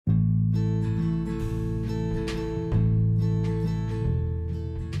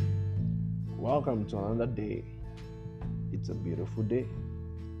Welcome to another day. It's a beautiful day.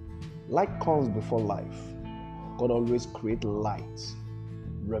 Light comes before life. God always creates light,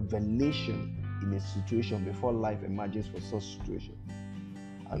 revelation in a situation before life emerges for such situation.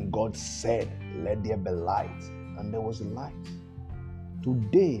 And God said, "Let there be light," and there was a light.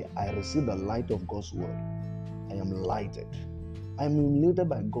 Today, I receive the light of God's word. I am lighted. I am illuminated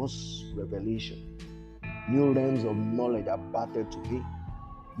by God's revelation. New realms of knowledge are battered to me.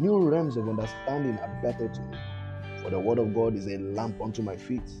 New realms of understanding are better to me. For the word of God is a lamp unto my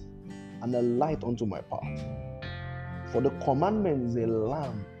feet and a light unto my path. For the commandment is a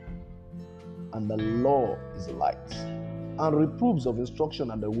lamp and the law is light. And reproofs of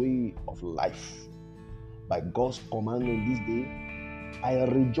instruction are the way of life. By God's commandment this day, I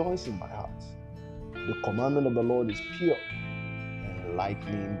rejoice in my heart. The commandment of the Lord is pure,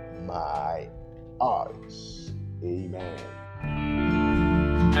 enlightening my eyes. Amen.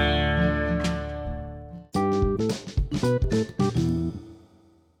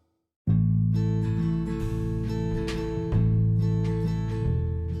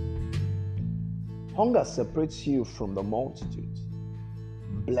 Hunger separates you from the multitude.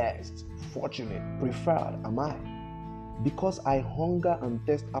 Blessed, fortunate, preferred am I, because I hunger and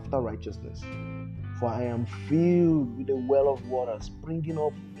thirst after righteousness. For I am filled with a well of water springing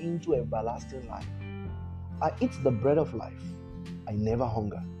up into everlasting life. I eat the bread of life. I never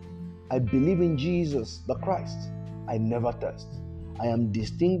hunger. I believe in Jesus, the Christ. I never thirst. I am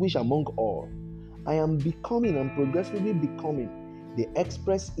distinguished among all. I am becoming and progressively becoming the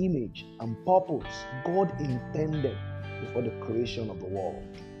express image and purpose God intended before the creation of the world.